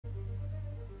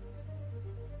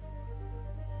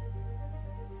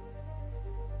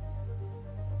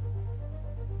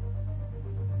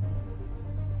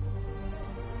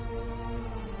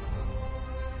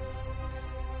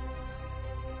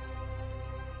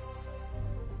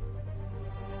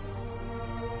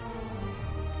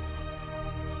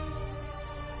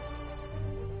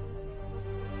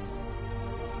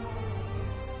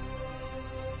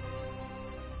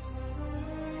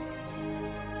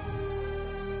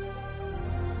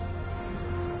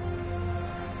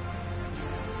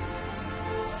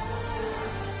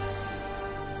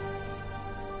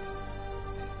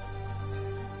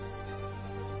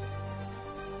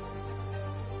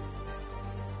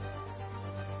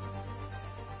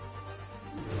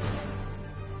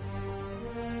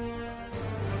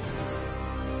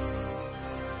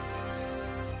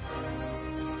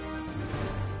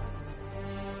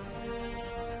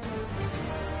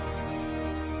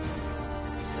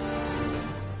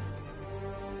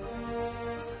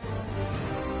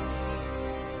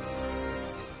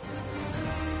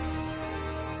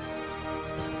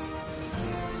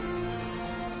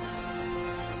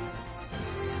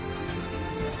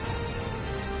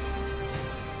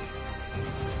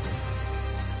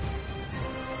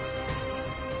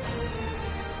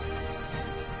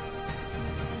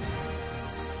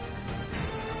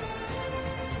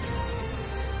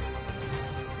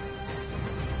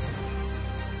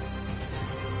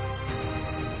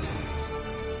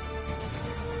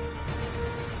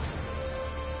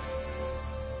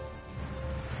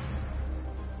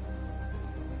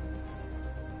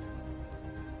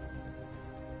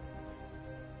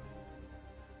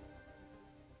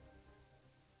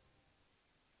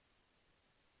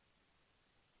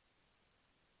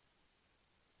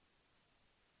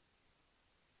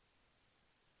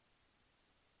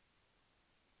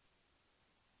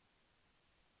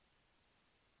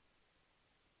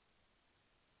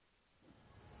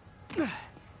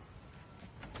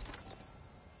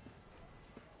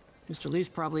Mr. Lee's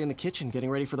probably in the kitchen getting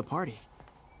ready for the party.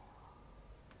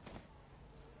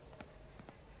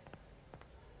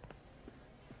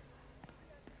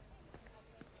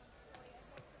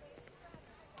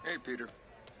 Hey, Peter.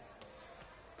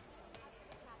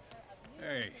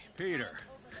 Hey, Peter.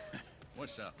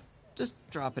 What's up? Just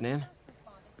dropping in.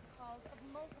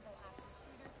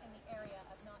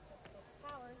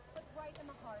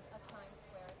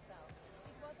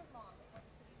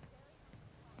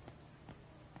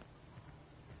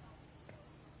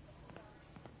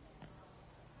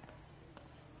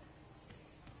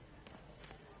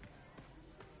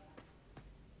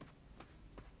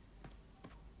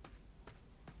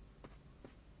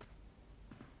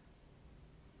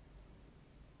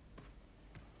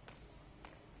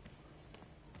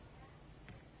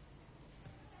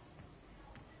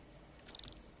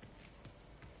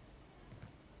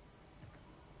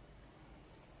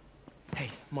 Hey,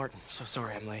 Martin, so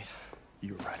sorry I'm late.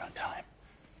 You were right on time.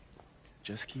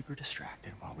 Just keep her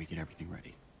distracted while we get everything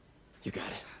ready. You got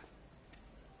it.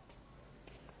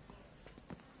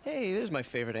 Hey, there's my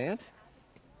favorite aunt.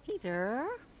 Peter,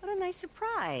 what a nice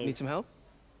surprise. Need some help?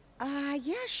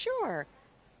 Yeah, sure.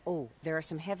 Oh, there are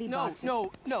some heavy boxes.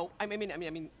 No. I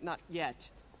mean, not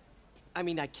yet. I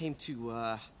mean, I came to,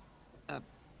 I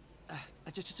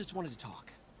just wanted to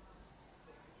talk.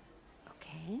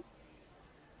 Okay.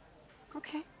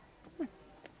 Okay.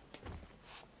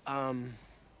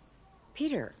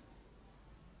 Peter,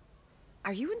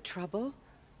 are you in trouble?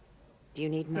 Do you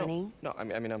need money? No, I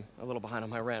mean, I'm a little behind on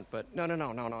my rent, but no,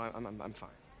 I'm fine.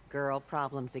 Girl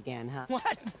problems again, huh?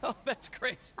 What? No, that's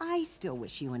crazy. I still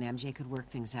wish you and MJ could work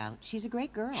things out. She's a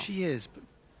great girl. She is, but...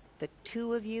 The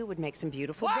two of you would make some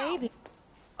beautiful Wow! baby.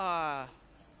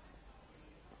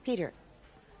 Peter,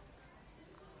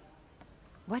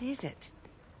 what is it?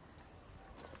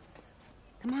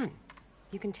 Come on,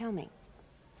 you can tell me.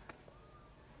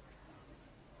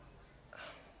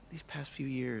 These past few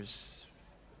years,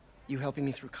 you helping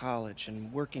me through college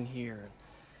and working here, and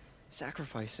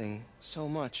sacrificing so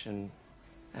much and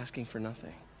asking for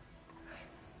nothing.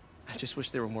 I just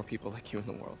wish there were more people like you in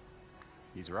the world.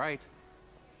 He's right.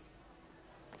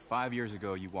 5 years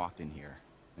ago, you walked in here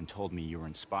and told me you were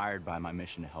inspired by my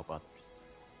mission to help others.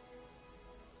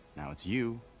 Now it's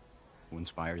you who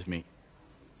inspires me.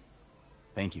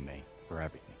 Thank you, May, for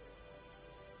everything.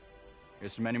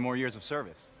 Here's to many more years of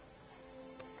service.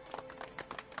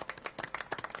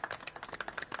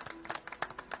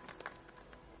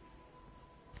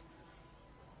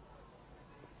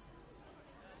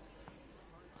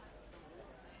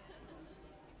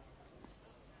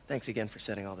 Thanks again for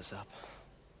setting all this up.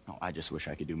 Oh, I just wish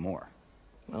I could do more.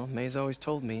 Well, May's always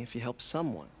told me if you help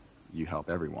someone... You help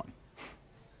everyone.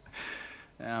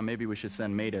 Maybe we should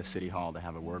send May to City Hall to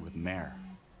have a word with the mayor.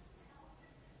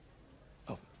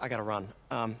 Oh, I gotta run.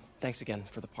 Thanks again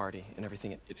for the party and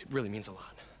everything. It really means a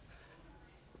lot.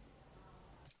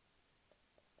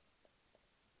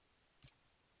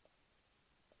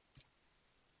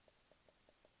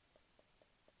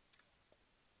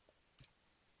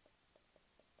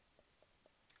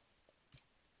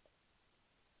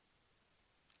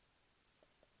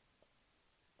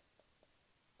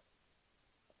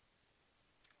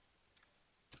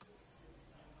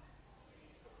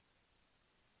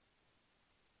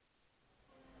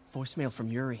 Voicemail from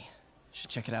Yuri. Should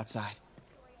check it outside.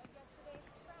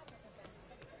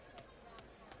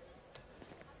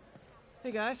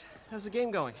 Hey guys, how's the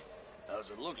game going? How's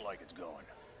it look like it's going?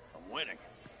 I'm winning.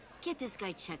 Get this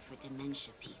guy checked for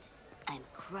dementia, Pete. I'm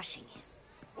crushing him.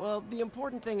 Well, the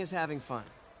important thing is having fun.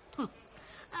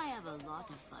 I have a lot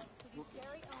of fun whooping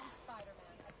his ass.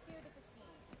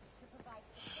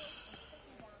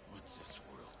 What's this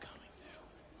world coming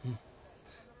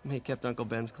to? May kept Uncle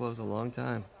Ben's clothes a long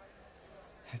time.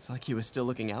 It's like he was still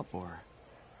looking out for her.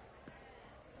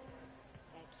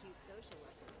 That cute social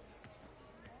worker.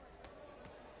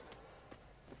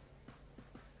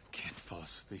 Can't fall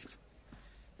asleep.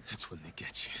 That's when they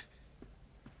get you.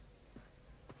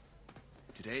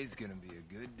 Today's gonna be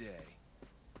a good day.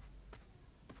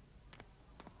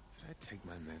 Did I take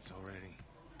my meds already?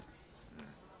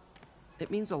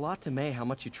 It means a lot to May how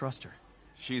much you trust her.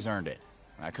 She's earned it.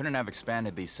 I couldn't have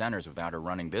expanded these centers without her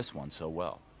running this one so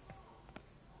well.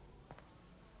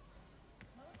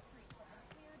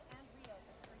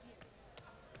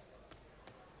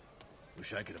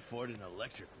 Wish I could afford an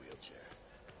electric wheelchair.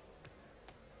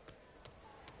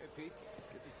 Hey, Pete.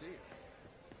 Good to see you.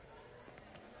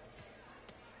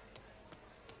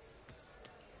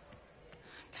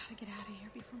 Gotta get out of here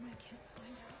before my kids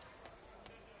find out.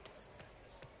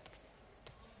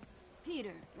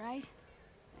 Peter, right?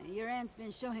 Your aunt's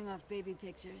been showing off baby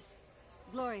pictures.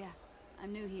 Gloria,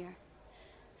 I'm new here.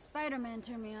 Spiderman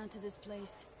turned me on to this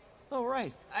place. Oh,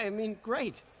 right. I mean,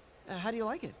 great. How do you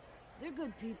like it? They're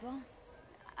good people.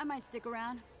 I might stick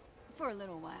around. For a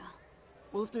little while.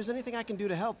 Well, if there's anything I can do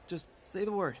to help, just say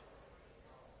the word.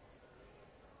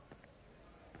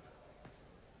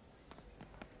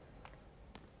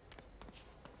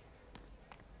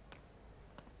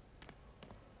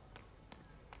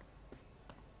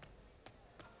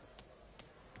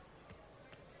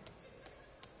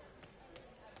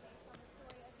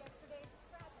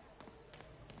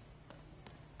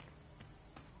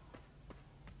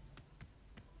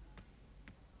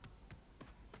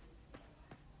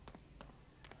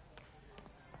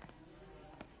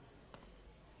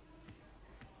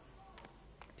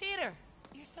 Peter,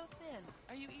 you're so thin.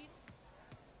 Are you eating?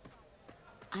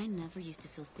 I never used to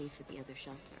feel safe at the other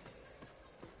shelter.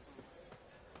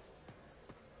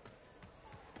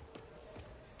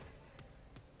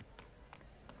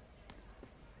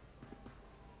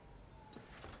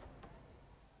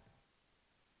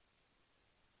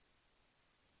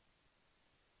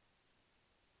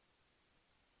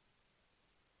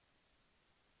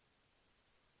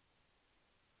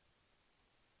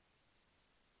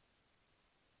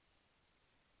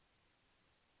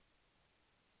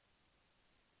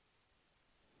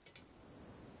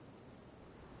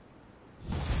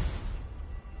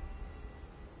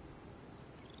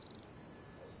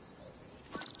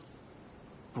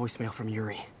 Voicemail from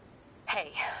Yuri.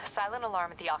 Hey, silent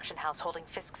alarm at the auction house holding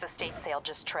Fisk's estate sale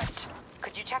just tripped.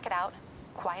 Could you check it out?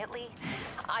 Quietly?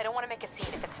 I don't want to make a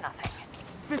scene if it's nothing.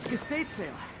 Fisk estate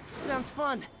sale. Sounds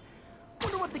fun.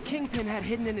 Wonder what the Kingpin had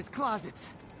hidden in his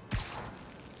closets.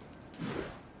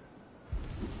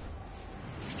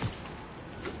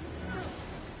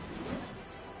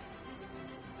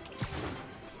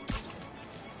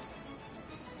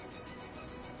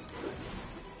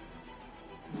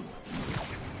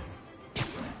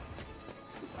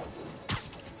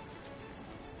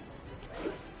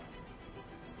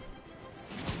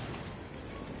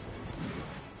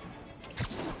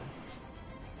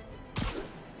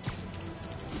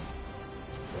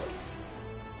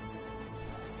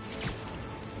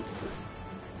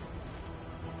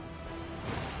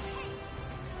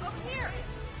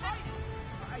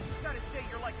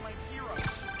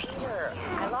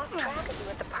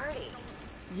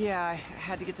 Yeah, I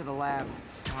had to get to the lab.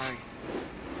 Sorry.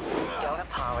 Don't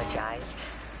apologize.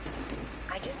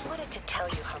 I just wanted to tell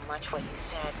you how much what you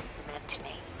said meant to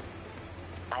me.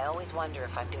 I always wonder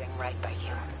if I'm doing right by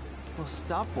you. Well,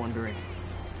 stop wondering.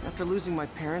 After losing my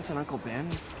parents and Uncle Ben,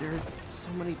 there are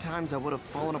so many times I would have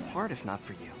fallen apart if not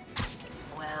for you.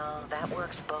 Well, that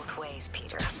works both ways,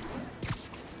 Peter.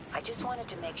 I just wanted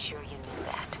to make sure you knew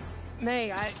that.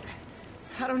 May, I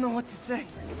don't know what to say.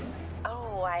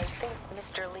 Oh, I think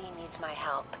Mr. Lee needs my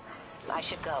help. I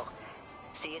should go.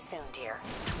 See you soon, dear.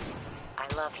 I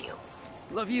love you.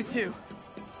 Love you too.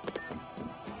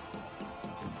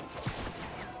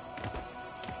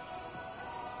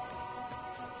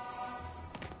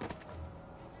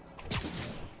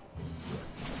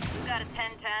 We've got a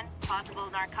 1010,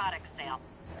 possible narcotics sale.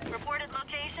 Reported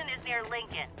location is near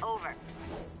Lincoln. Over.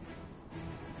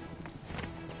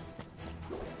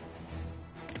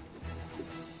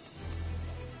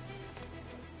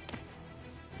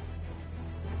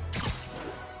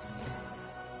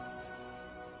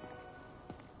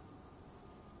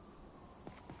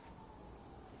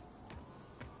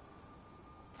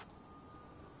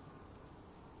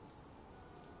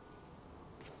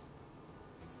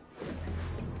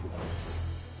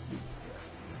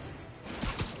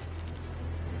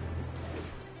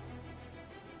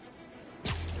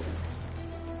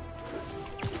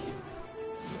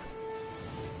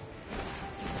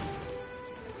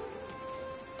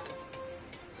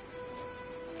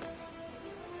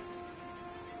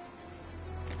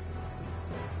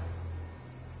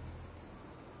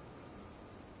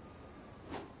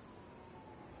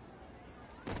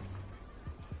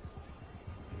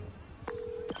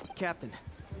 Captain,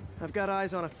 I've got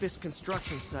eyes on a Fisk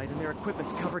construction site and their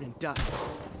equipment's covered in dust.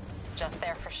 Just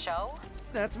there for show?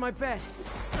 That's my bet.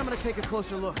 I'm gonna take a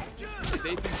closer look. They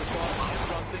think the boss can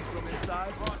run things from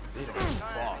inside? They don't have a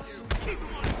boss. So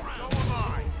am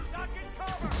I. Duck and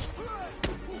cover!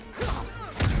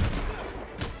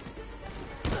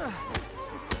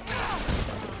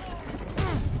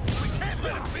 We can't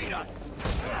let him beat us!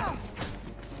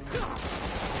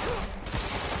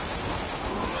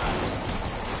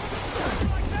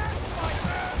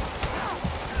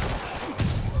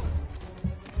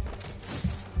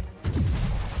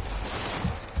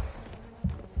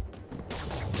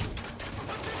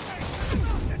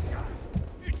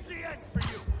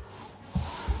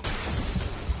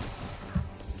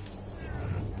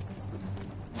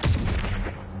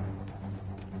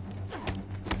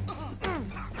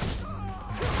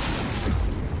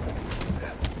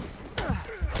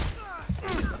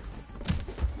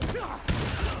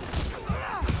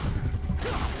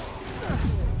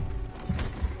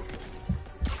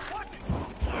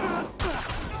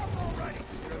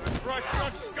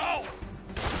 crush your skull!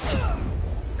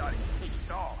 Got it. He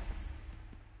saw.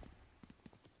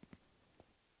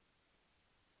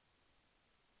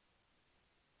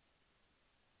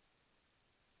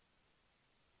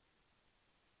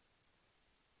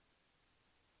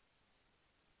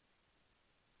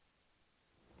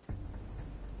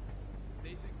 They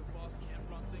think the boss can't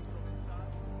run things from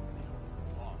inside? They don't know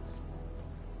the boss.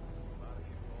 About to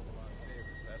give all a lot of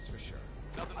favors, that's for sure.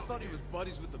 I thought he was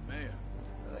buddies with the mayor.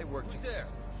 They work there.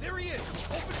 There he is!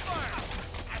 Open fire!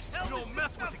 You don't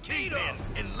mess with the kingpin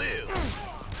and live!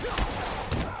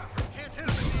 Can't hit him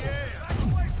in the air! Back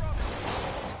away from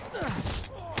him!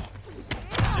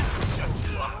 This will shut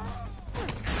you up!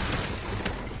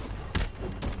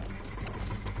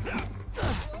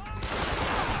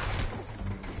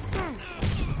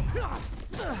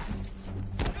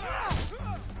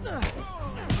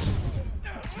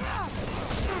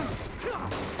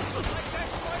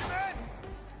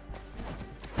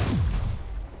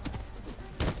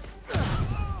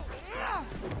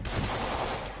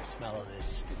 Smell of this.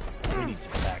 We need to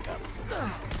back up.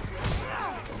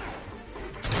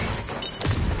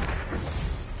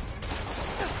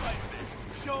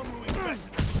 Show him who he's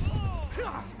messing with.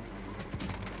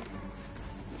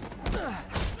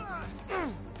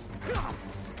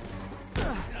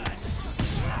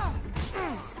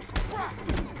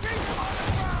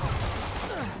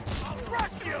 I'll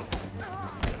rock you!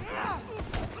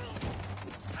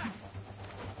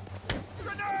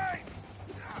 Grenade!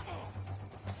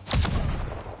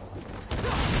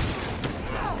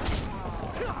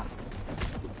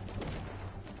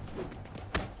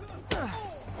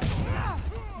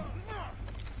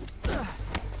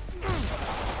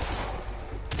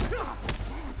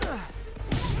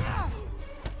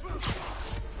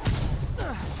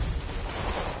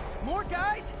 More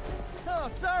guys? Oh,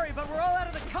 sorry, but we're all out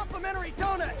of the complimentary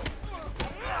donuts.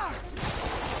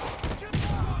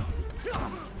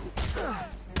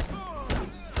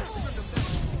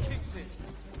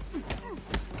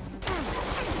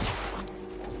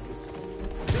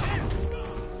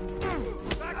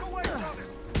 Back away from him!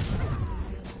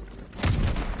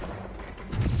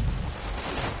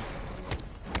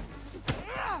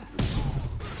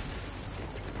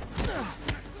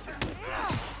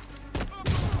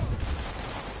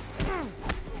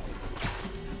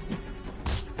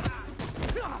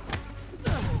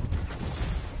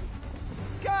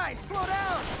 Guys, slow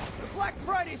down! The Black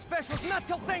Friday special's not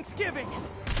till Thanksgiving!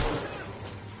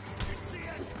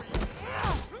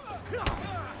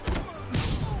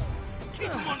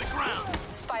 Keep him on the ground!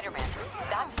 Spider-Man,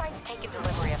 that site's taken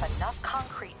delivery of enough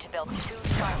concrete to build 2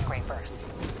 skyscrapers.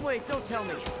 Wait, don't tell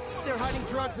me. They're hiding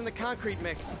drugs in the concrete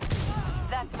mix.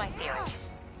 That's my theory.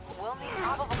 We'll need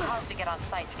probable cause to get on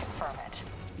site to confirm it.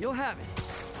 You'll have it.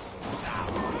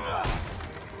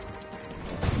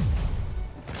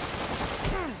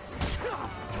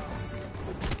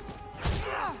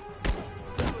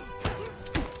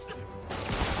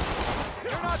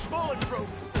 You're not bulletproof!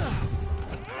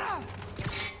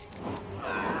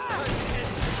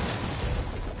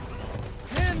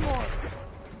 And more.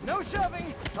 No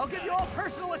shoving. I'll give you all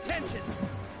personal attention.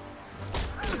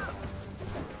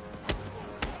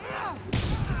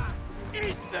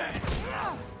 Eat that!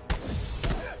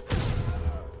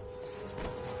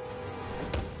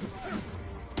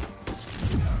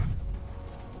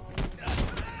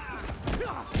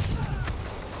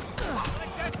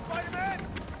 Like that, Spider-Man?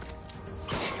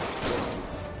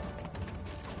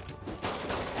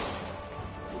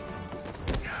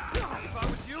 If I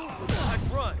was you, I'd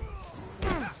run.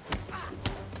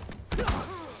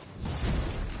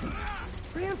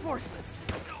 Reinforcements.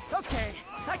 Okay,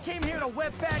 I came here to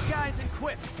web bad guys and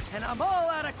quip, and I'm all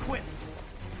out of quips.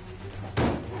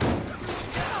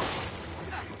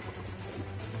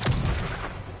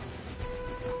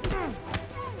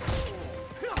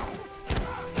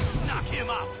 Knock him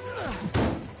out!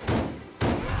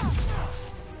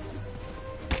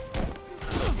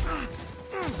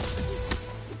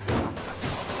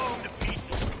 I'll blow him to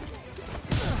pieces.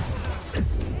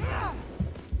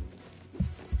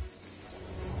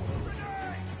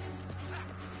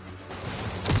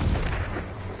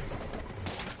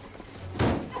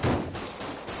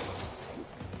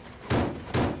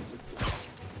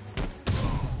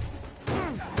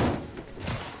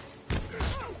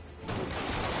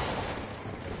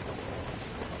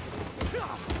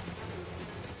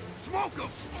 Smoke him!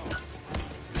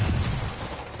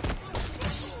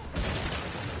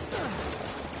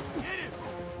 Hit him!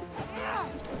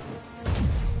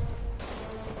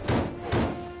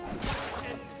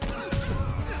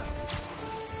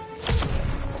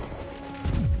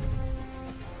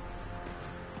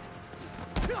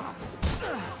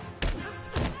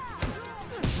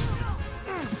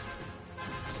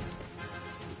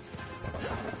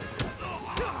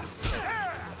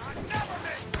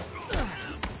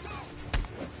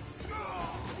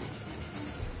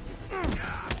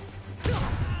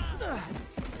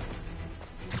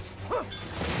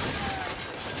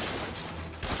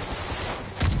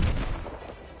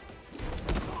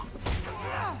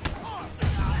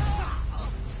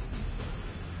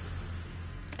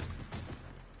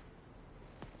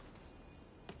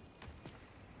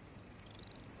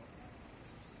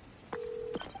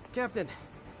 Captain,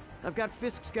 I've got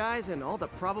Fisk's guys and all the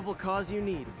probable cause you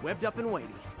need, webbed up and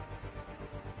waiting.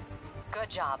 Good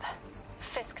job.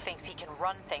 Fisk thinks he can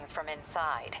run things from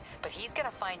inside, but he's gonna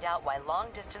find out why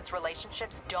long-distance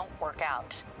relationships don't work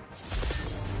out.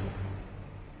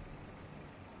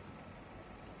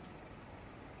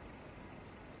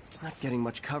 Not getting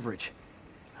much coverage.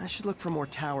 I should look for more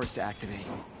towers to activate.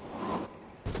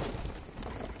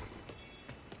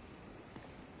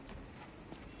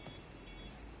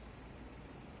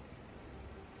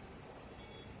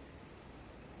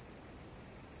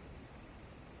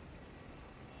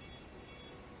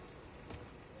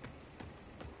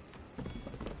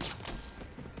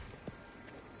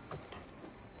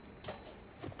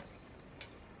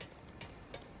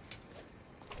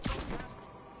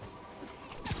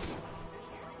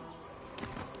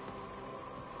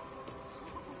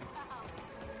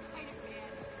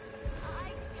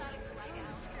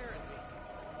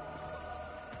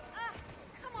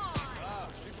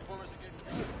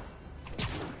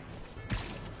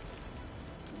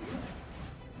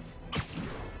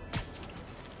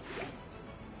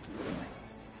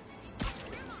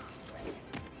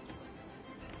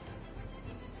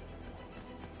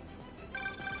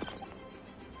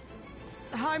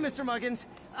 Hi, Mr. Muggins.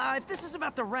 If this is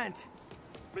about the rent...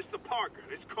 Mr. Parker,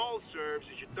 this call serves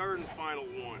as your third and final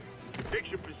warning.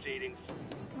 Eviction proceedings.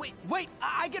 Wait!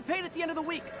 I get paid at the end of the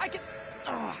week. I can...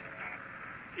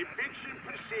 Eviction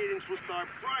proceedings will start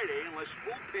Friday unless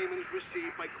full payment is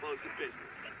received by close of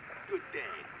business. Good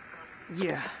day.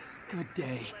 Yeah, good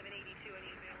day. 1182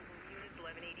 any available units,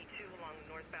 1182 along the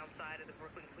northbound side of the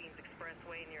Brooklyn-Queens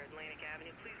Expressway near Atlantic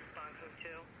Avenue. Please respond code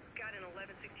 2. Got an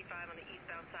 1165 on the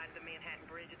eastbound side of the Manhattan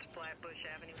Bridge at Flatbush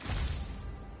Avenue.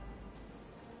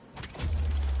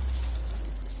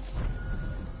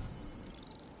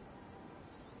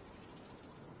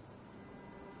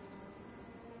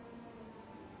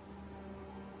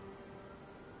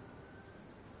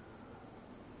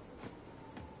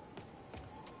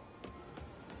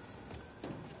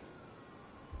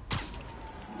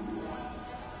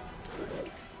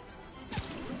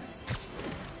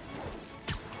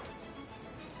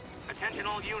 Attention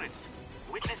all units.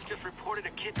 Witness just reported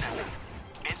a kidnapping.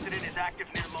 Incident is active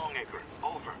near Longacre.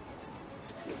 Over.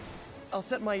 I'll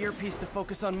set my earpiece to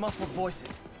focus on muffled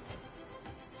voices.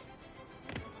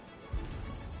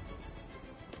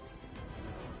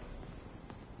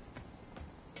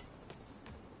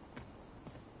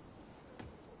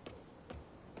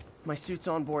 My suit's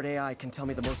onboard AI can tell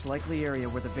me the most likely area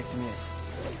where the victim is.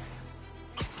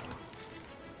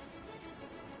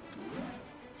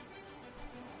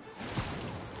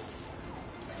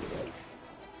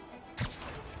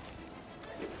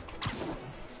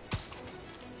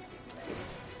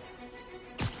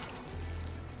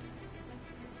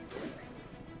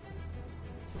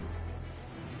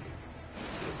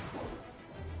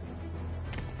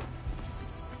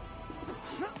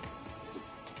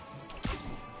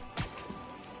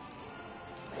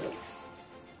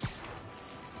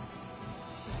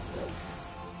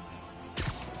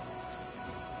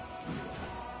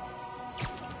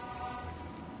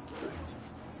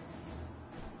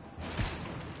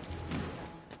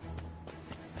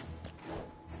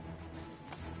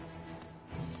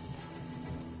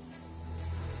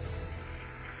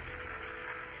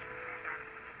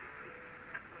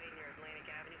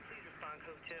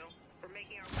 We're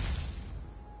making our...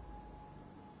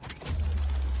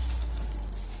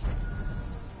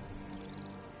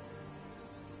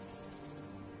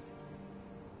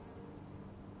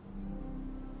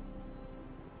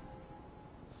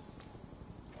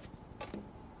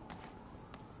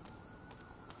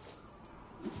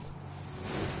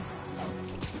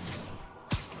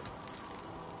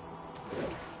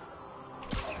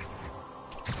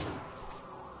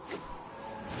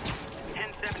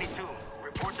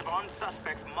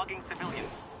 Suspects mugging civilians.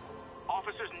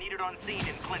 Officers needed on scene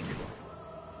in Clinton.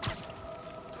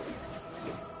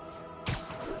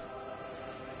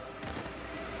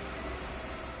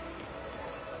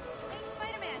 Hey,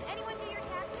 Spider-Man, anyone do your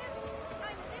taxes?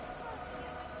 I'm this close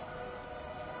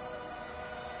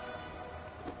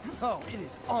Oh, it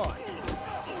is on.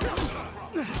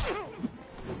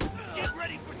 Get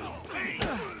ready for some pain!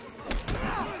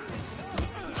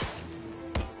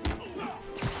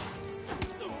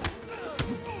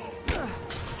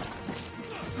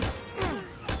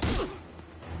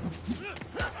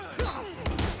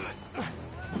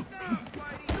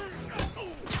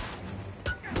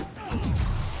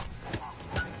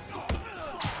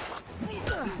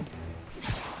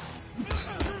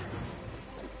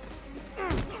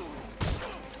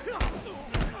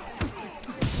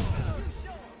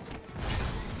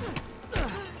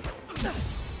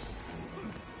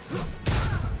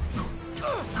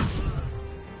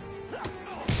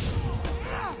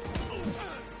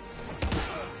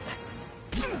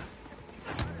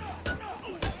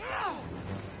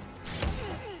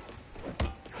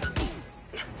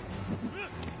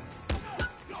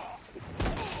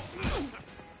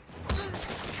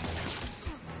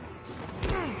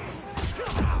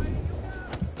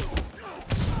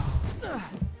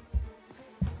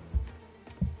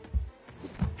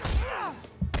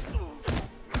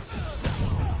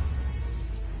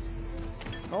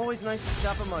 Always nice to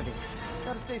stop a mugging.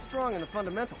 Gotta stay strong in the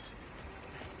fundamentals.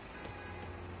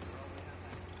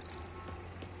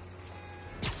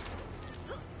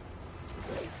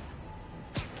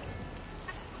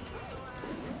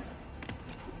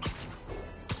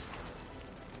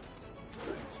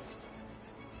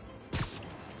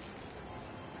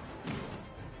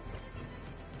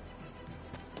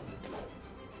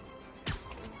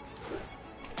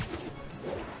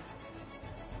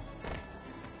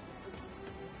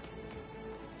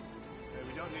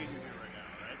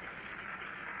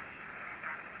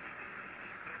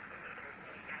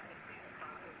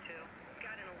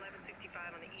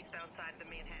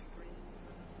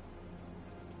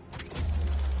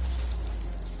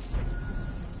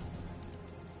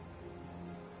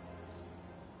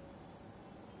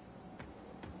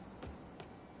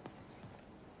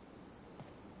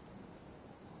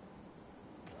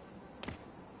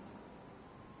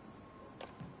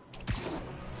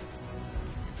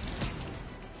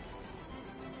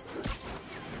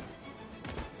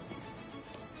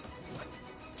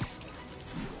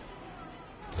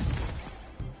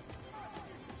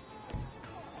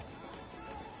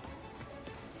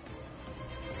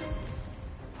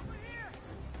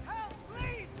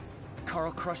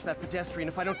 Carl crushed that pedestrian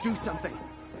if I don't do something.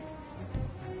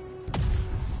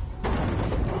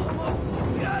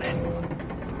 Almost got it!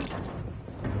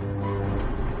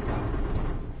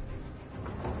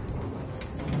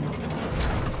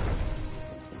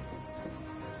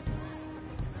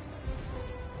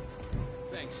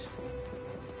 Thanks.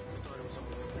 I thought it was all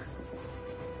over.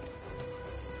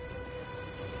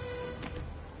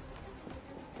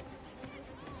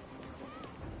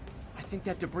 I think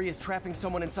that debris is trapping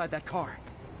someone inside that car.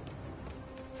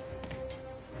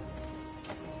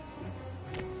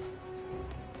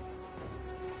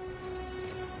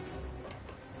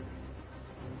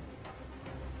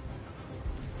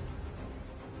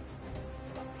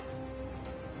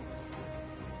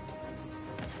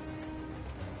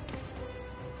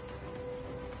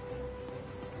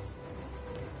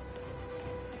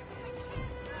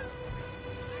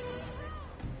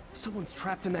 Someone's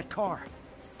trapped in that car.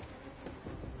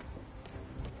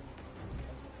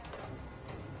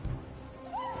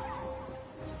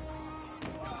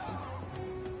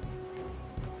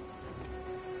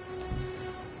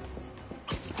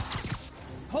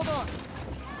 Hold on!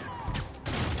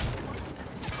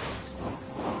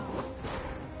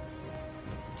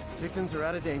 Victims are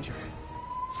out of danger.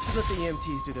 Let's let the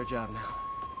EMTs do their job now.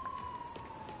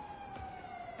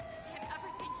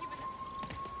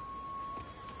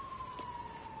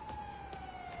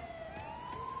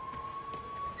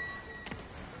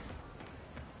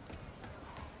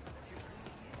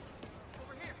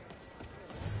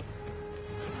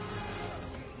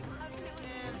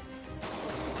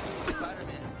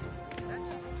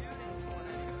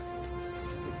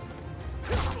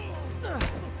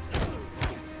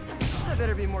 I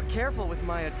better be more careful with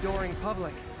my adoring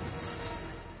public.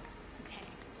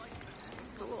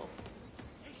 It's cool.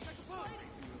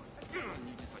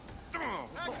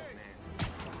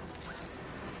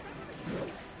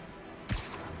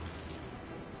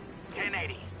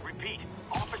 1080. Repeat.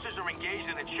 Officers are engaged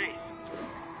in a chase.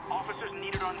 Officers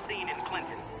needed on scene in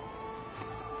Clinton.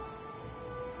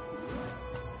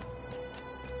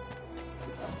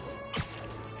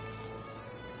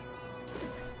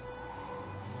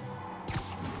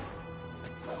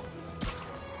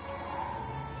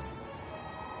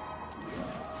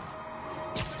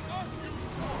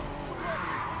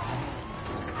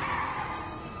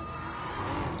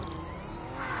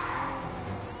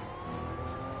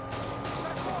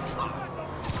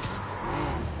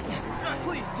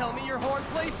 tell me your horn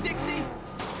plays Dixie?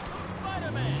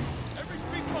 Spider-Man! Every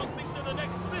street punk thinks they're the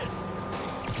next Fist!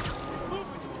 Move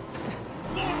it!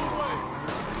 Blow it away!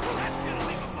 That's gonna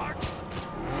leave a mark!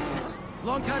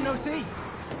 Long time no see.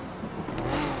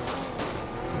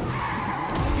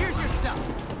 Here's your stuff.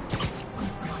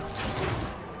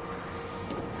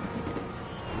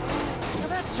 Now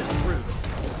that's just rude.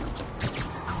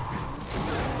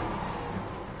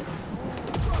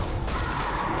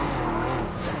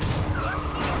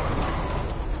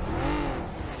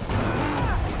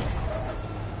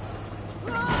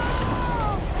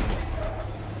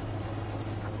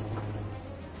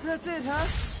 That's it, huh?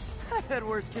 I've had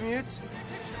worse commutes.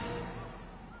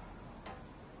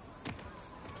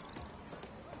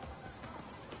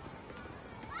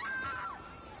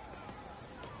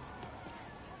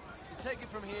 Take it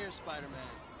from here, Spider-Man.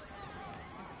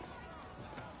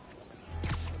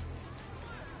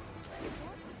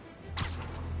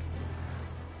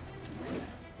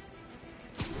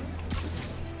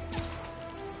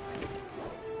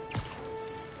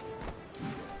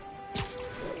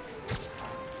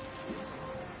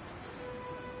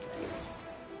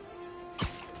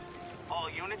 All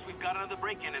units, we've got another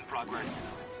break-in in progress.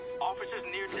 Officers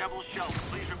near Devil's Shelf,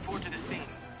 please report to the scene.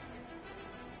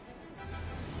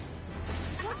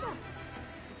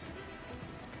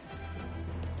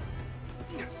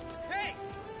 Hey!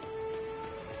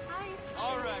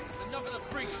 All right, enough of the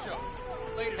freak show.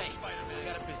 Later, Spider-Man. I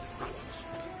got a business proposition.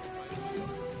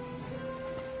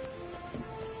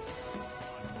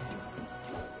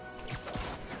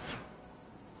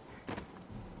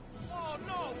 Oh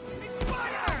no! It's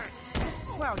fire!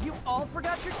 Wow, you all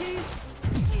forgot your keys?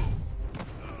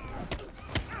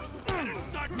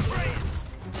 Start praying!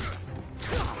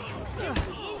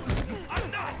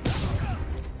 I'm not!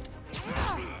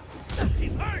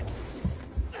 He's hurt!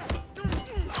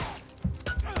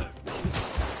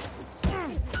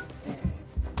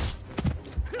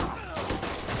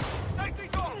 Take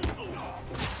these off!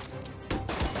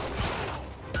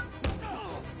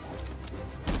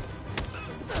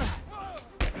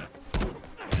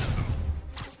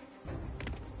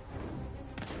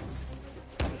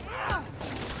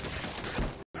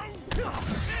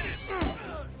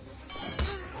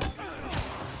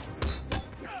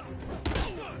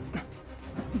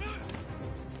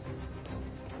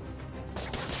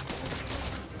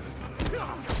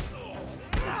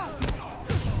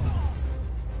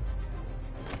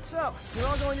 So, you're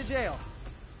all going to jail,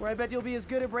 where I bet you'll be as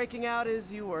good at breaking out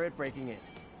as you were at breaking in.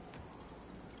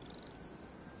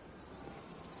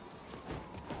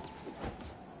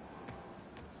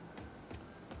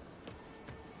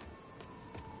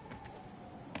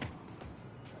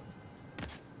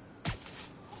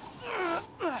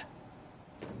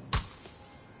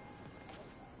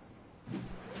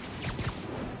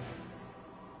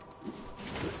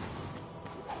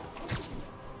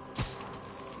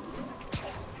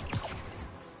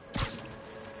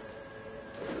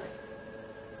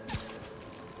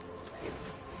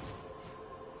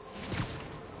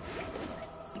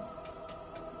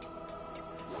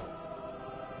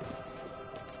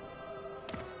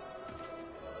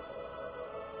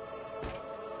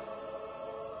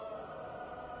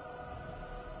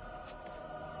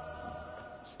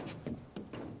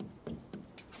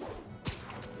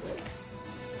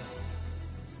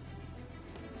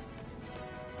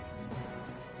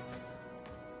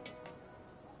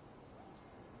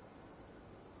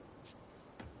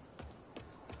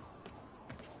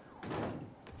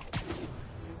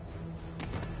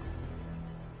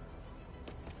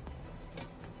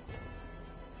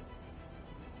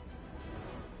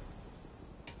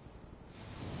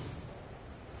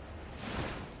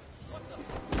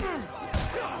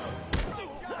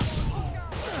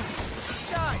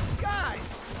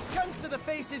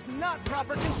 Face is not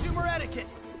proper consumer etiquette.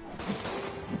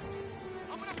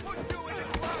 I'm gonna put you in the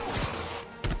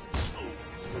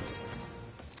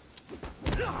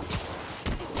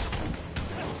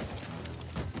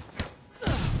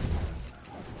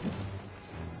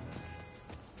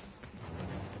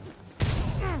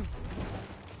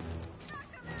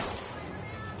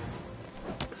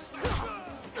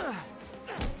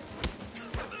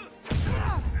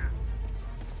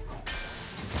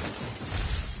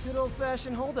Good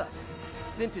old-fashioned holdup.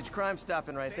 Vintage crime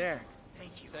stopping right there.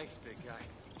 Thank you. Thanks, big guy.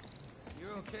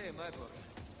 You're okay in my book.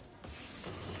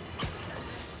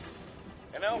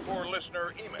 And now for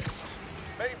listener emails.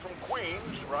 May from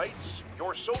Queens writes,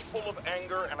 "You're so full of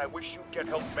anger and I wish you'd get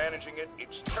help managing it.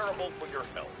 It's terrible for your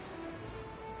health."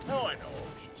 Now I know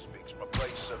she speaks from a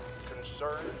place of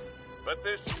concern, but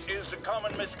this is a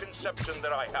common misconception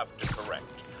that I have to correct.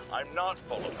 I'm not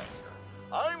full of anger.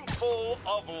 I'm full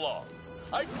of love.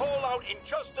 I call out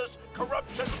injustice,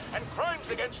 corruption, and crimes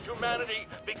against humanity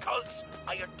because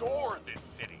I adore this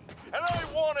city. And I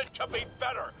want it to be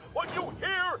better. What you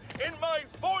hear in my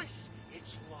voice,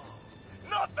 it's love.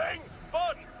 Nothing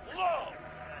but love. 8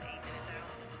 minutes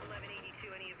out.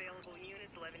 1182, any available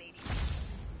units? 1182.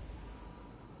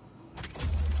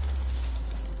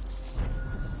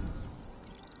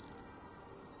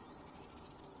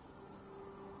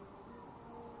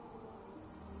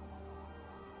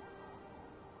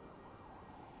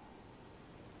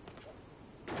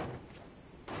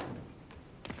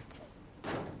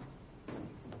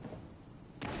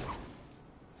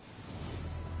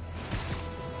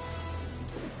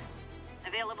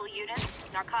 Available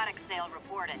units, narcotics sale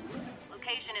reported.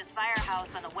 Location is Firehouse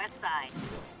on the west side.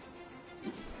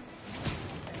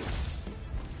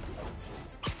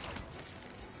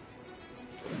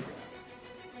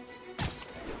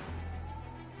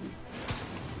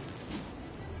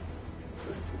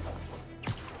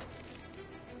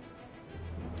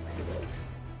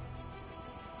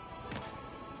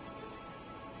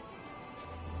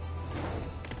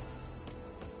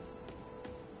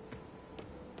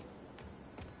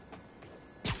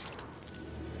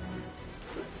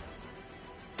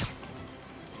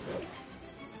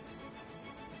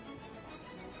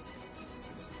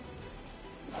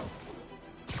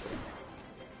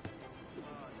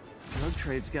 Drug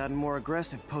trade's gotten more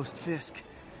aggressive post-Fisk.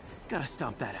 Gotta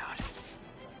stomp that out.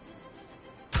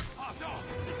 Oh no!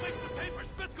 This makes the papers!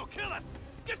 Fisk will kill us!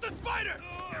 Get the spider!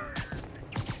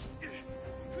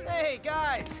 Hey,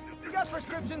 guys! You got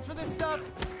prescriptions for this stuff?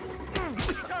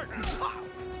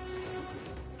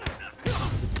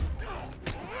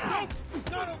 Nope!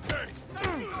 Not okay!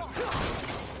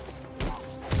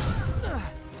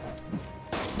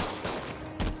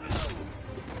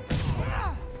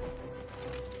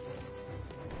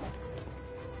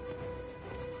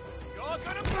 You're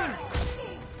gonna play!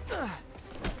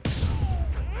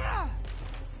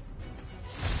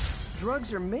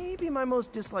 Drugs are maybe my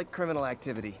most disliked criminal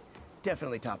activity.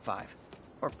 Definitely top 5.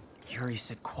 Or Yuri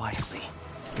said quietly.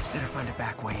 Better find a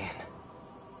back way in.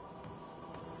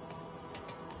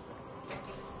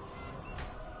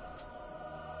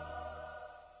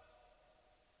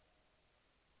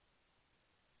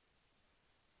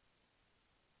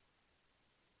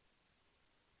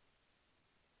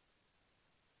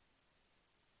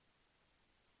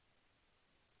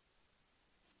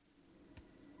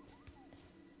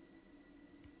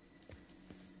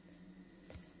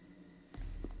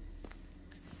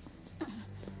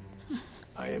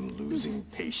 I am losing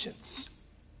patience.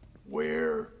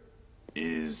 Where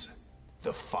is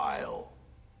the file?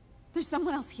 There's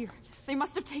someone else here. They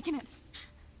must have taken it.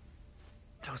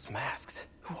 Those masks.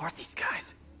 Who are these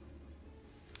guys?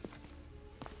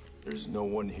 There's no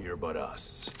one here but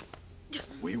us.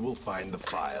 We will find the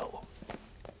file,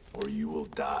 or you will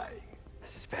die.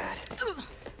 This is bad.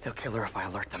 They'll kill her if I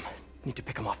alert them. Need to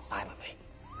pick them off silently.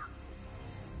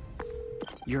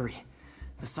 Yuri,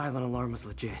 the silent alarm was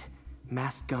legit.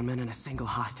 Masked gunmen and a single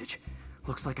hostage.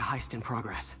 Looks like a heist in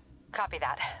progress. Copy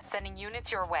that. Sending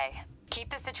units your way.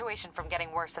 Keep the situation from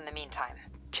getting worse in the meantime.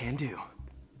 Can do.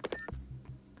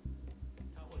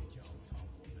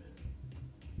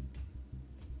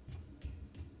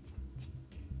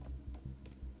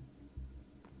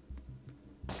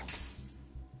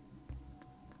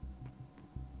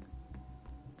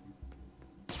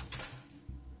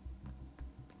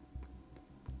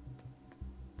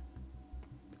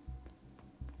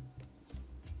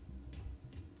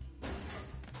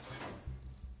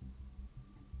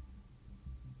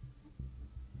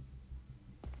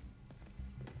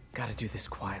 Gotta do this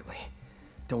quietly.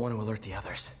 Don't want to alert the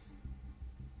others.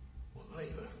 我累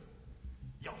了，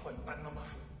要换班了吗？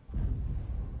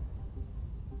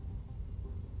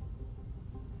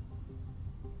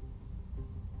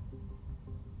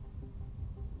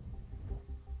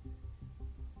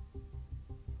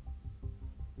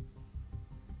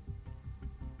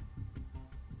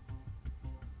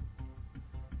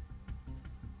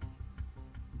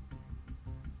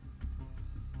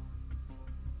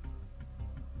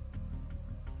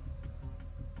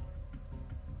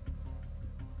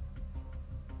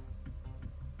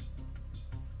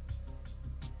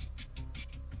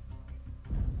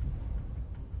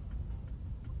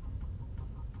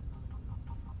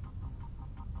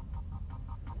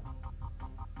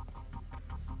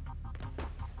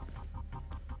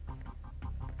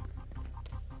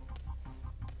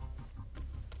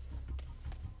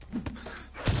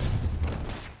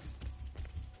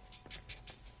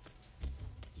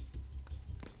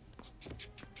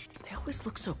 They always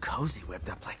look so cozy whipped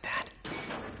up like that.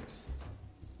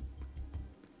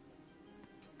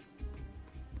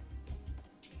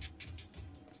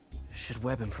 should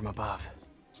web him from above.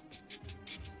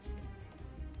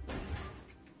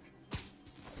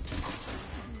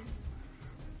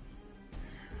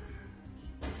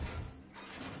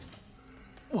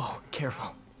 Whoa,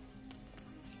 careful.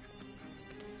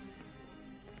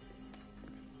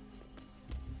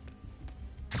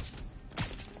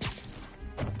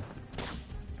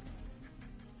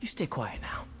 You stay quiet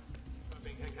now.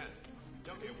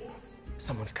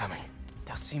 Someone's coming.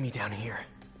 They'll see me down here.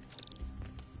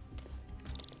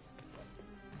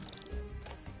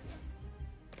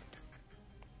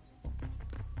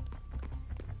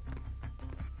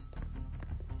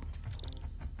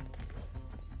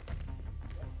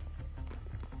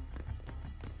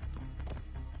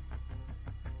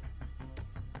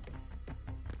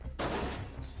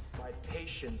 My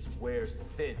patience wears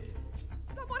thin.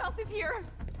 Someone else is here.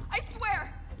 I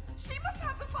swear. She must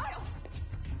have the file.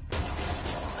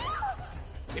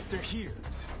 If they're here,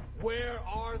 where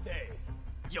are they?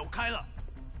 有开了。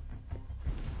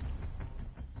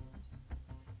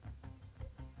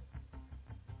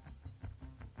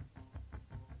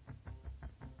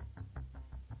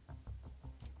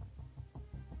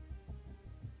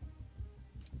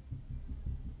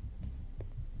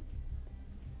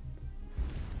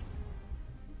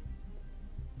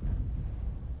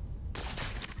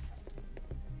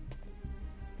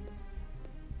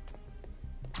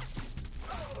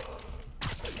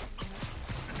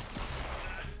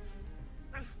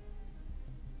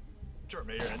这儿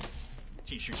没人，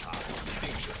继续查，一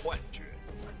定是幻觉。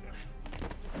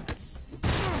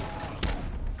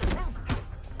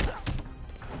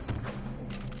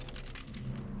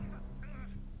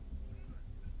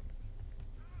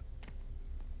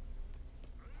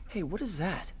Hey, what is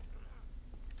that?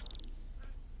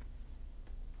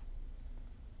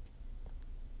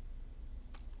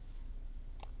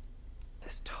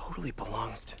 This totally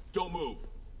belongs to... Don't move.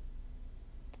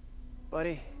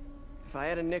 Buddy, if I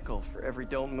had a nickel for every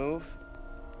don't move...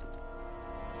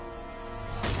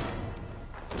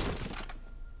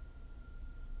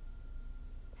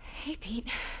 Hey, Pete.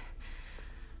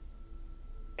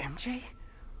 MJ?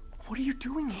 What are you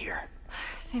doing here?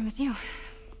 Same as you.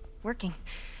 Working.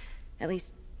 At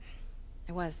least,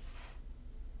 I was.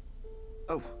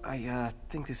 Oh, I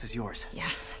think this is yours. Yeah,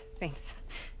 thanks.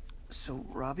 So,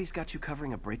 Robbie's got you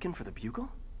covering a break-in for the Bugle?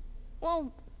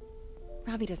 Well,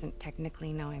 Robbie doesn't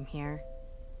technically know I'm here.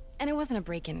 And it wasn't a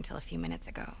break-in until a few minutes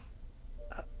ago.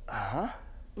 Uh-huh?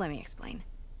 Let me explain.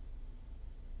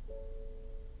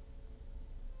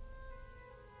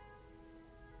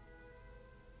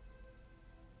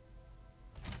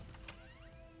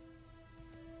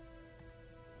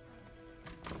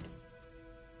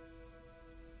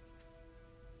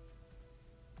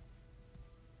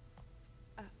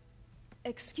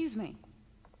 Excuse me.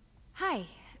 Hi,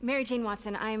 Mary Jane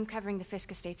Watson. I'm covering the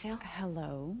Fisk estate sale.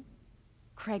 Hello.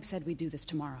 Craig said we'd do this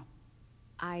tomorrow.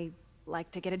 I like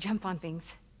to get a jump on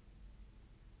things.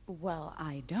 Well,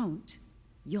 I don't.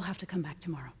 You'll have to come back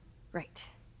tomorrow. Right.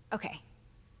 Okay.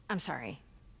 I'm sorry.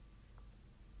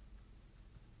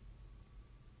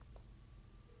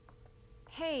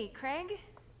 Hey, Craig?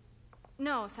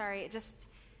 No, sorry, it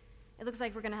looks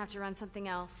like we're gonna have to run something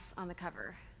else on the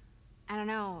cover. I don't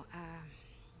know,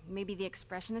 maybe the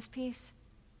expressionist piece?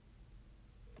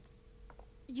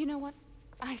 You know what?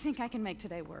 I think I can make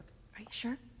today work. Are you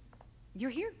sure? You're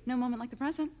here. No moment like the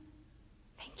present.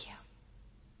 Thank you.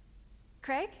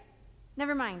 Craig?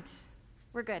 Never mind.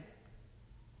 We're good.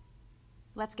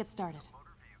 Let's get started.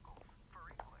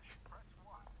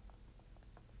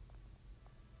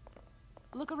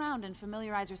 Look around and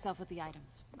familiarize yourself with the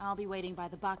items. I'll be waiting by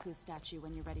the Baku statue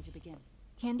when you're ready to begin.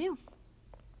 Can do.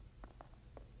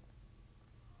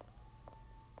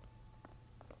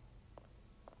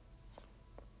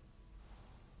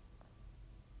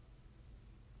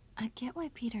 I get why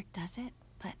Peter does it,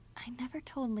 but I never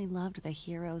totally loved the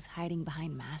heroes hiding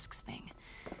behind masks thing.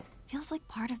 Feels like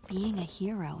part of being a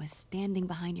hero is standing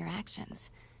behind your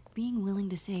actions. Being willing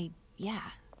to say,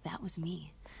 yeah, that was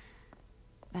me.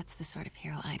 That's the sort of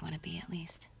hero I'd want to be, at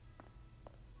least.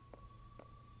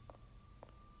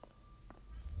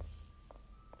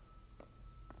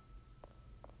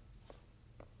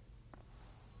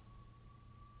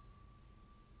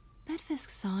 Bet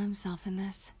Fisk saw himself in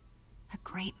this. A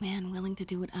great man willing to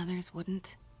do what others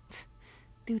wouldn't.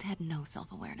 Dude had no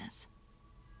self-awareness.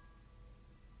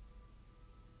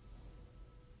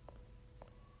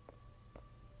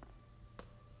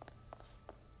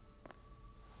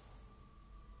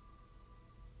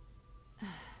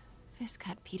 Fisk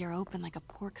cut Peter open like a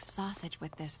pork sausage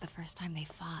with this the first time they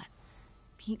fought.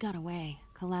 Pete got away,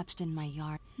 collapsed in my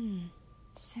yard.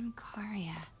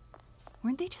 Simcaria.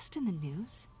 Weren't they just in the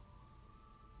news?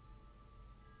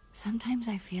 Sometimes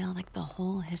I feel like the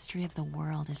whole history of the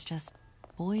world is just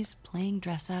boys playing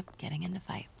dress-up, getting into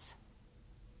fights.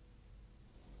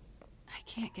 I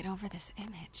can't get over this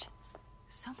image.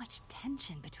 So much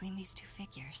tension between these two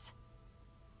figures.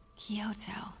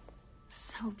 Kyoto.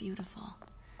 So beautiful.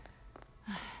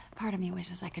 Part of me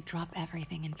wishes I could drop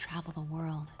everything and travel the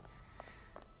world.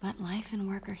 But life and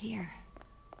work are here.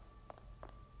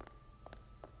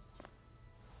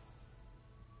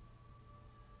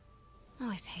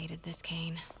 Always hated this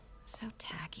cane. So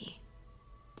tacky.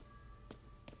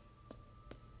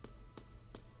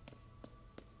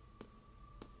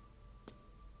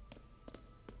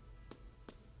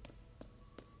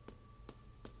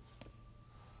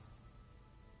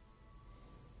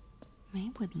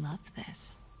 Mabe would love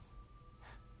this.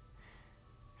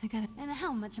 I gotta... And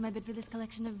how much am I bid for this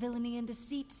collection of villainy and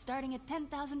deceit, starting at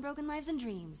 10,000 broken lives and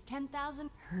dreams? 10,000?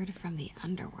 Heard from the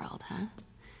underworld, huh?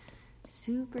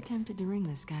 Super tempted to ring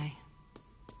this guy.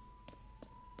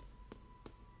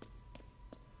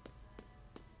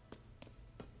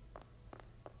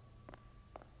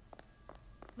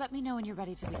 Let me know when you're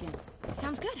ready to begin.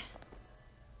 Sounds good.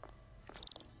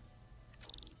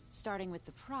 Starting with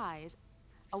the prize,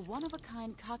 a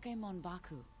one-of-a-kind Kakemon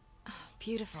Baku. Oh,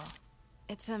 beautiful.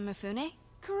 It's a Mifune?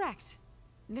 Correct.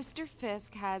 Mr.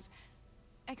 Fisk has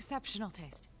exceptional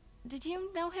taste. Did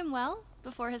you know him well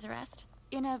before his arrest?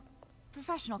 In a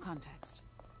professional context.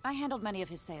 I handled many of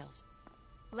his sales.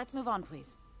 Let's move on,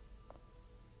 please.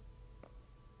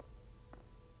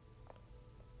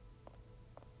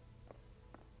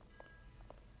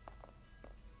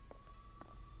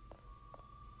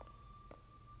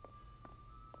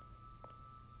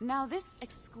 Now, this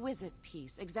exquisite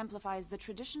piece exemplifies the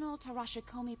traditional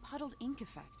Tarashikomi puddled ink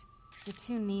effect. The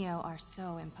two Neo are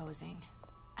so imposing.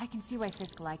 I can see why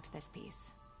Fisk liked this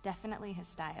piece. Definitely his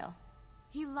style.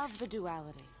 He loved the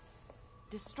duality.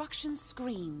 Destruction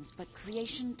screams, but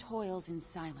creation toils in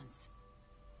silence.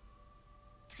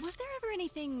 Was there ever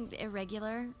anything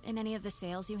irregular in any of the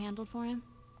sales you handled for him?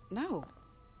 No.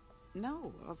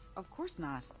 No, of course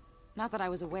not. Not that I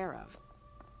was aware of.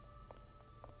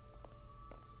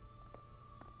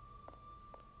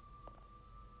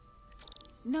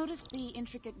 Notice the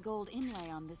intricate gold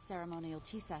inlay on this ceremonial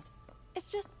tea set.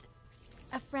 It's just...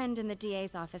 a friend in the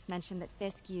DA's office mentioned that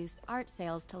Fisk used art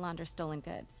sales to launder stolen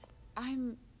goods.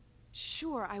 I'm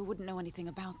sure I wouldn't know anything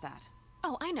about that.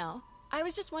 Oh, I know. I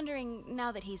was just wondering,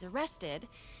 now that he's arrested,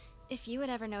 if you had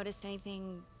ever noticed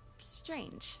anything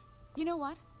strange. You know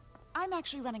what? I'm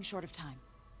actually running short of time.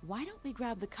 Why don't we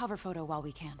grab the cover photo while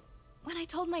we can? When I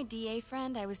told my DA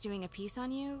friend I was doing a piece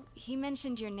on you, he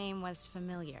mentioned your name was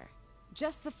familiar.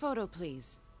 Just the photo,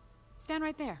 please. Stand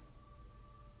right there.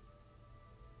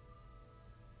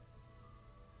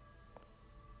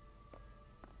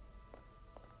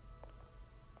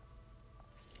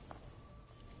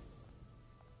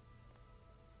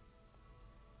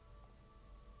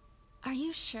 Are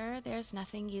you sure there's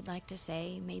nothing you'd like to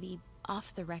say, maybe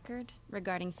off the record,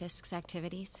 regarding Fisk's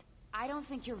activities? I don't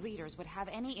think your readers would have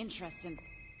any interest in...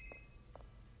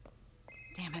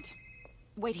 Damn it.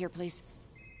 Wait here, please.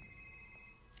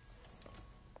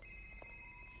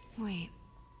 Wait,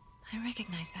 I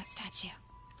recognize that statue.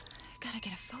 I gotta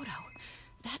get a photo.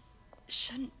 That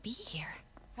shouldn't be here.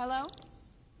 Hello?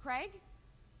 Craig?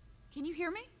 Can you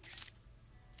hear me?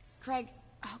 Craig,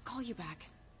 I'll call you back.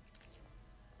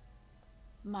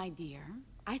 My dear,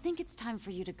 I think it's time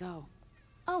for you to go.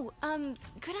 Oh,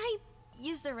 could I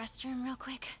use the restroom real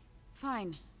quick?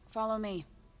 Fine. Follow me.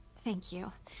 Thank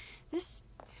you. This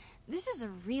is a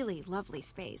really lovely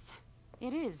space.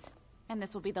 It is. And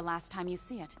this will be the last time you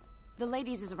see it. The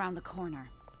ladies is around the corner.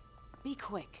 Be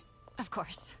quick. Of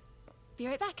course. Be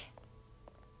right back.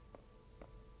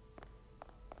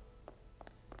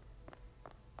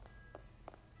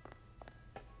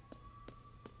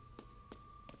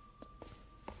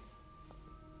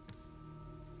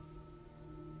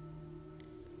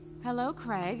 Hello,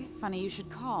 Craig. Funny you should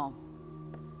call.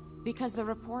 Because the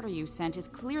reporter you sent is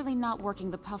clearly not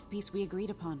working the puff piece we agreed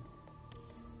upon.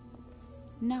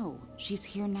 No, she's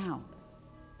here now.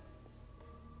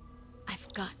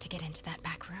 I've got to get into that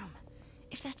back room.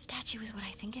 If that statue is what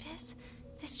I think it is,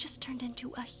 this just turned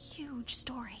into a huge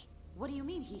story. What do you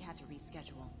mean he had to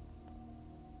reschedule?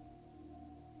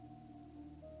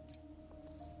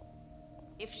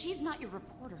 If she's not your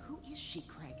reporter, who is she,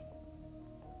 Craig?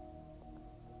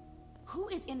 Who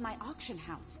is in my auction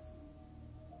house?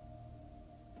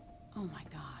 Oh my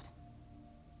god.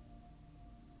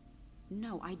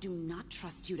 No, I do not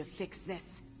trust you to fix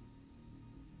this.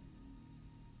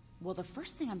 Well, the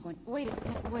first thing I'm going... Wait,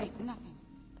 nothing.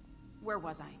 Where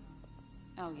was I?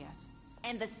 Oh, yes.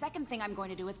 And the second thing I'm going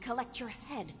to do is collect your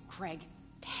head, Craig.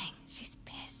 Dang, she's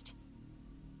pissed.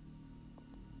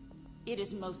 It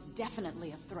is most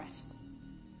definitely a threat.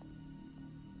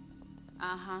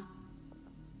 Uh-huh.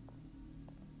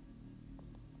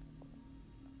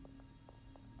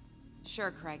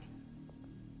 Sure, Craig.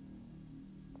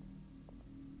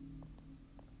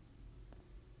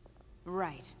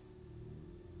 Right.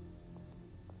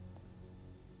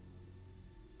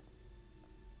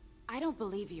 I don't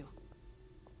believe you.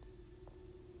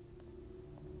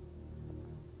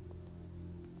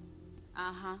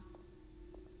 Uh-huh.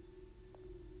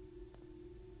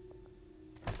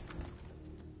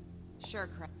 Sure,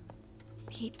 Craig.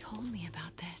 Pete told me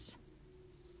about this.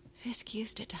 Fisk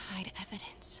used it to hide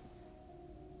evidence.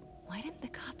 Why didn't the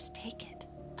cops take it?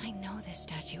 I know this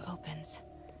statue opens.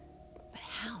 But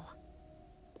how?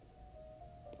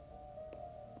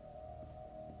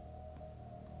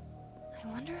 I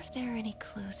wonder if there are any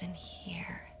clues in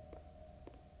here.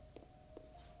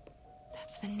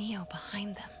 That's the Neo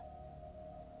behind them.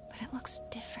 But it looks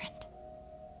different.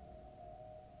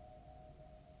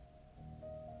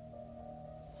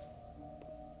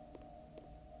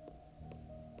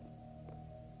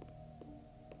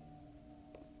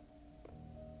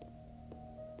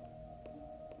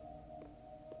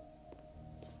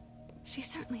 She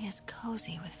certainly is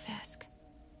cozy with Fisk.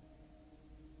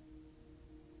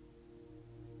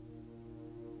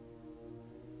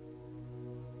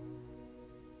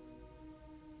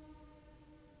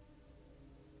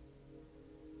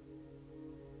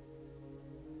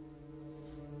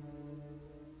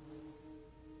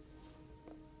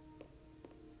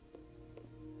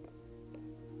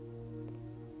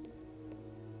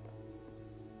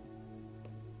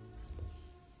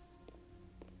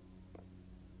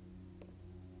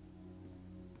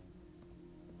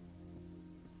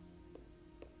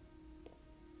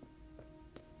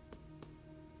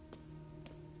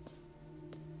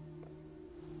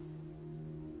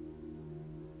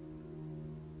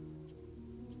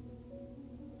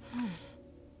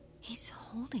 He's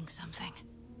holding something.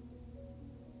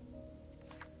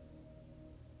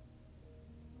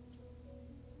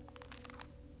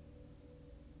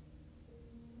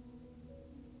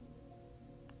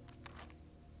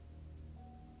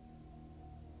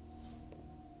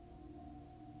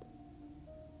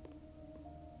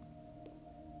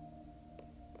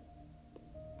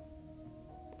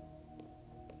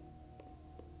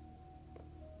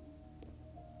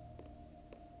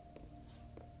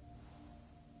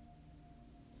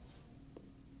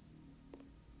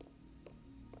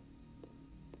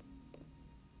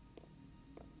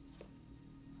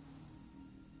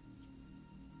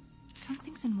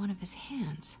 Something's in one of his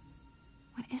hands.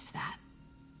 What is that?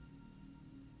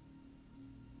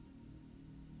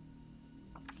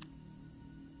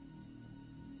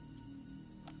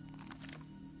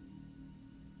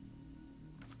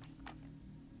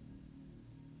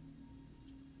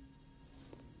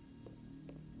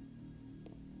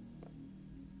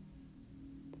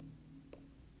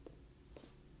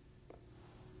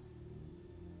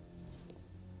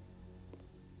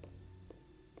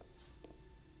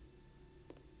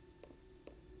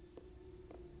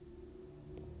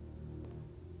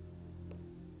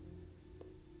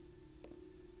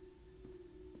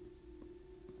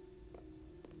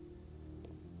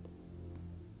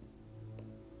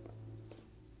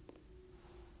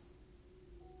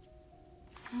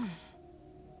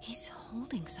 He's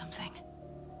holding something.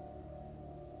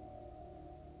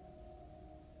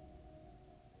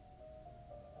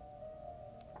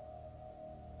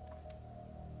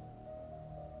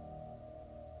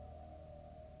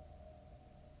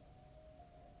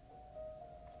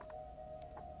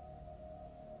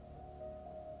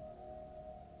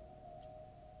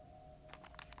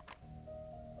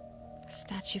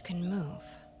 Statue can move.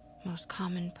 Most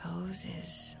common pose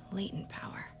is latent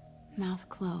power. Mouth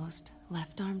closed,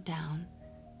 left arm down,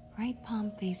 right palm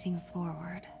facing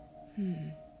forward.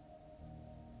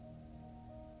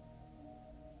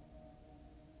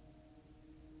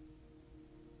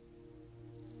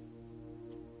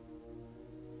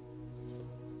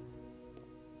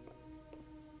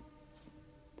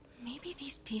 Maybe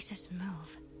these pieces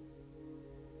move.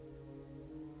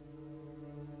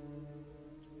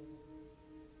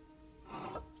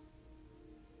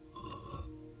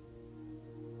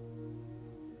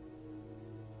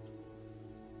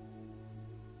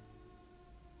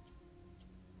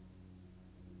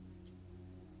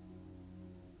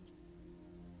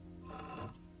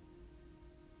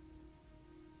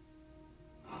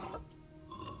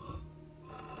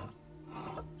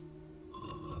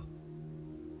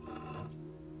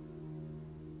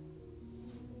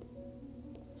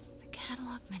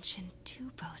 catalog mentioned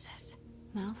 2 poses.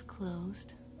 Mouth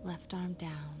closed, left arm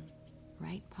down,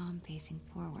 right palm facing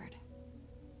forward.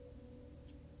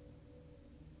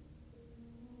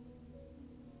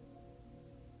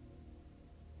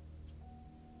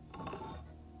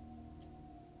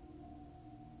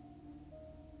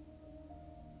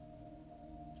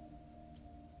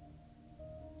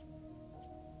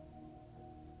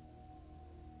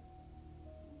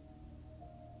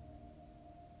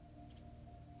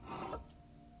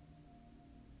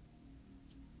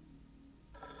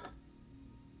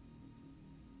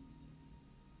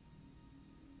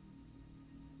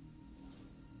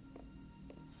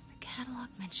 Catalog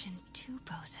mentioned 2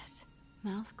 poses.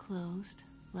 Mouth closed,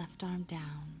 left arm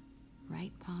down,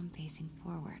 right palm facing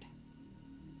forward.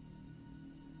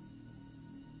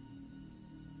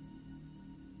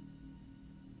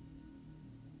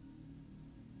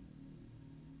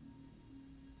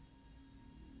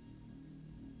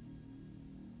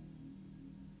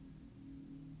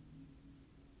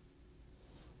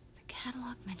 The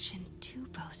catalog mentioned 2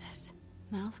 poses.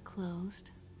 Mouth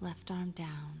closed, left arm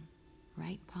down,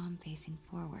 right palm facing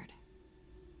forward.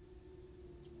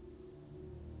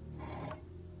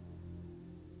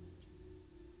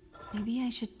 Maybe I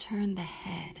should turn the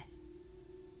head.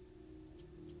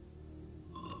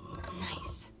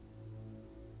 Nice.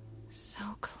 So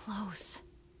close.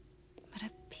 But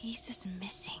a piece is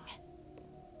missing.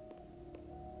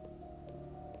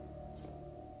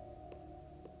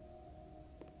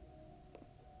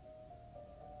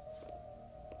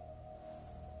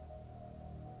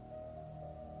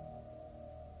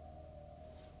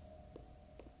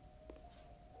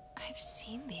 I've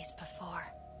seen these before.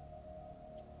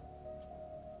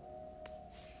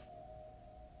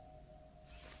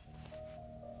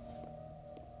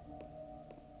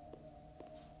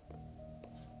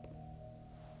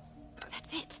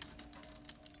 That's it.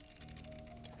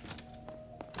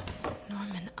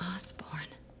 Norman Osborn.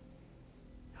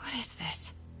 What is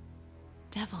this?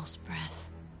 Devil's breath.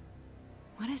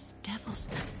 What is devil's...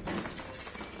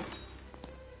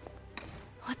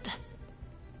 What the...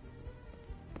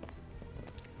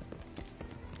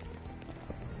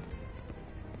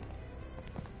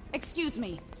 Excuse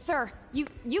me, sir. You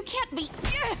can't be...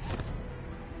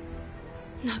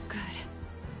 Not good.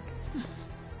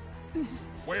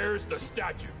 Where's the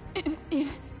statue?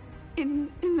 In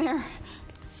there.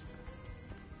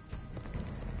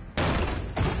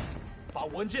 把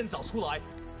文件找出来。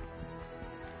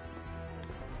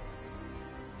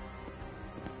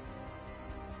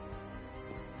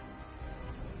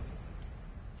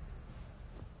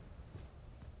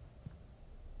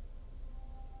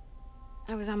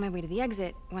 I was on my way to the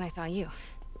exit when I saw you.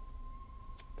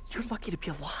 You're lucky to be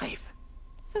alive.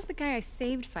 Says the guy I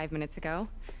saved 5 minutes ago.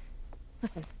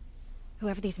 Listen,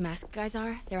 whoever these masked guys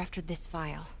are, they're after this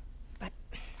file. But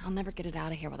I'll never get it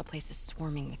out of here while the place is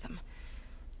swarming with them.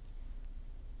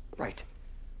 Right.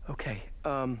 Okay,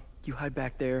 you hide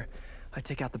back there. I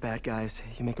take out the bad guys.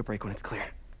 You make a break when it's clear.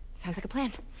 Sounds like a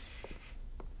plan.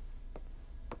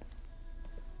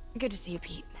 Good to see you,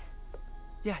 Pete.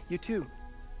 Yeah, you too.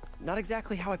 Not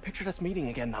exactly how I pictured us meeting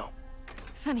again, though.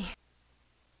 Funny.